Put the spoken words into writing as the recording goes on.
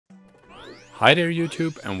Hi there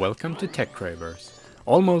YouTube and welcome to Tech Travers.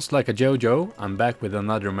 Almost like a JoJo, I'm back with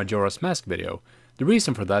another Majora's Mask video, the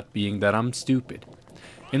reason for that being that I'm stupid.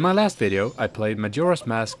 In my last video I played Majora's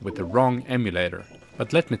Mask with the wrong emulator,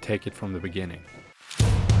 but let me take it from the beginning.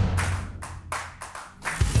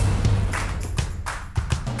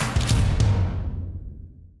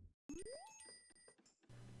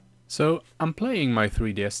 So I'm playing my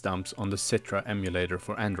 3DS dumps on the Citra emulator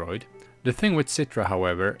for Android. The thing with Citra,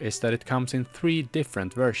 however, is that it comes in 3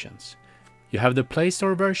 different versions. You have the Play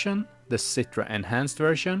Store version, the Citra Enhanced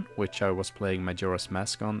version, which I was playing Majora's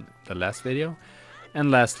Mask on the last video,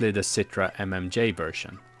 and lastly the Citra MMJ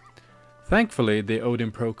version. Thankfully, the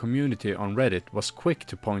Odin Pro community on Reddit was quick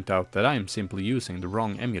to point out that I am simply using the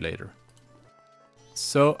wrong emulator.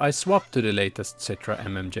 So I swapped to the latest Citra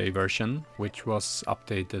MMJ version, which was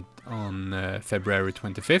updated on February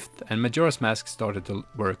 25th, and Majora's Mask started to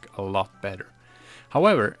work a lot better.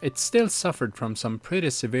 However, it still suffered from some pretty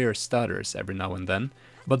severe stutters every now and then,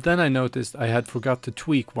 but then I noticed I had forgot to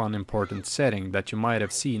tweak one important setting that you might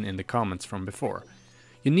have seen in the comments from before.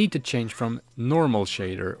 You need to change from normal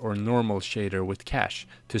shader or normal shader with cache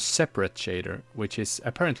to separate shader, which is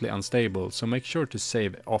apparently unstable, so make sure to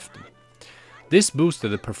save often. This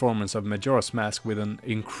boosted the performance of Majora's Mask with an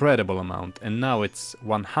incredible amount, and now it's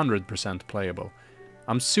 100% playable.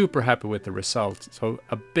 I'm super happy with the result, so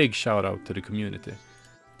a big shout out to the community.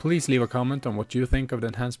 Please leave a comment on what you think of the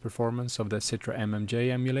enhanced performance of the Citra MMJ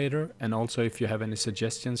emulator, and also if you have any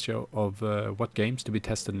suggestions of what games to be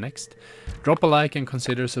tested next. Drop a like and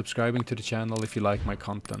consider subscribing to the channel if you like my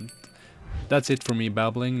content. That's it for me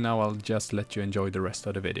babbling, now I'll just let you enjoy the rest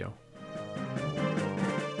of the video.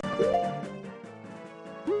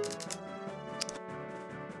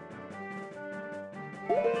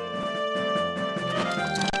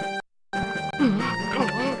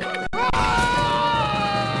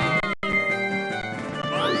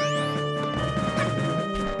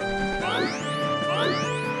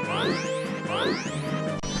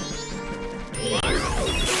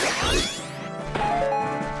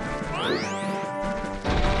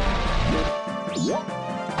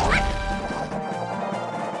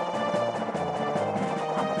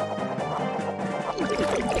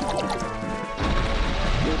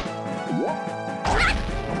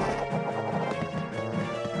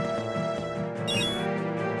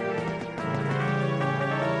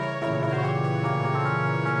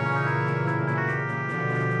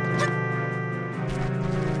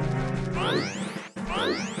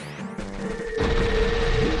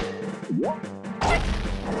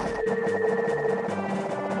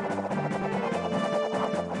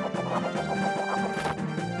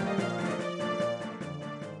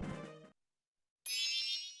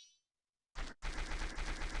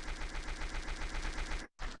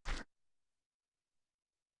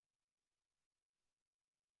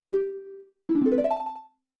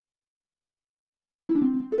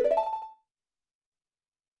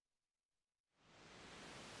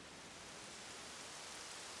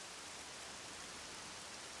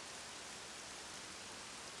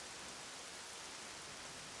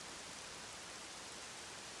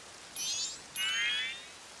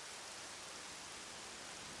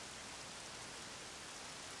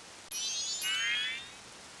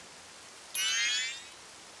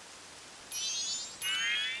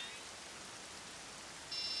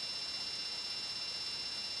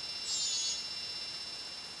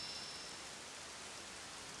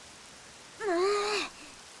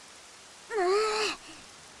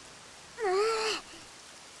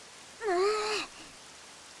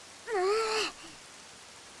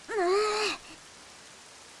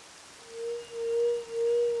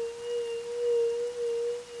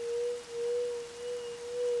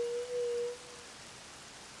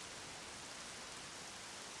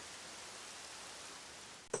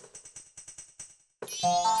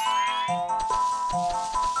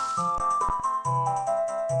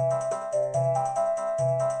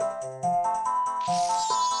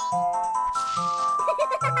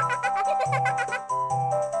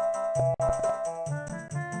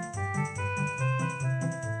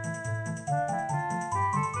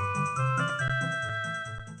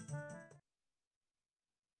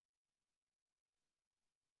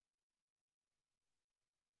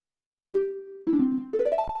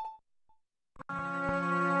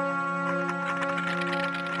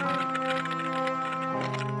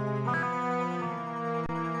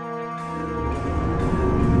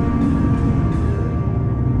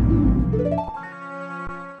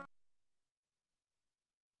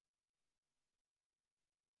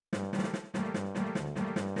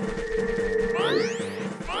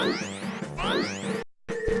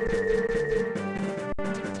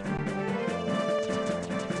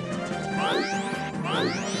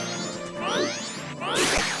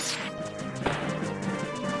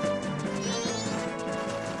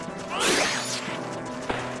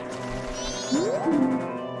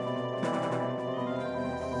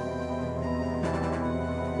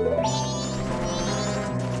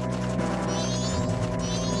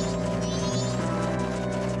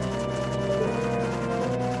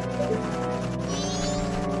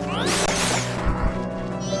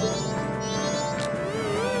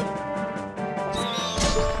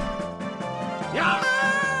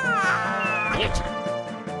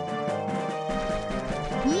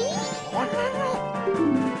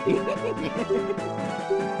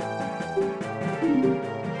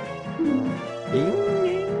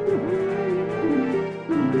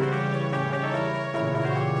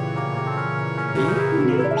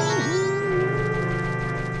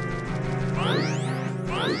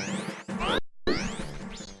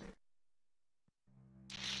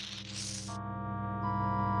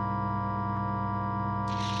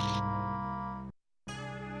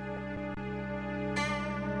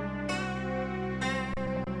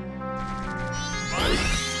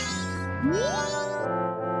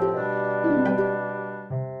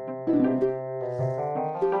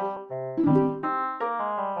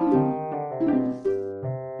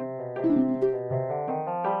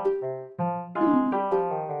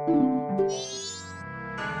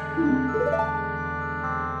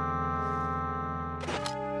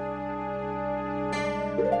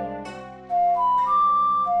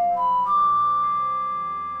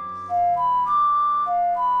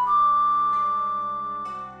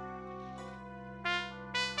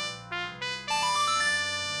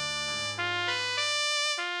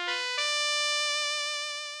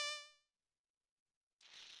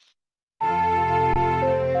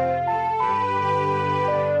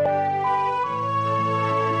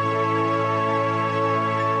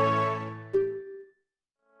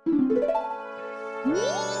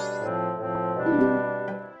 Woo!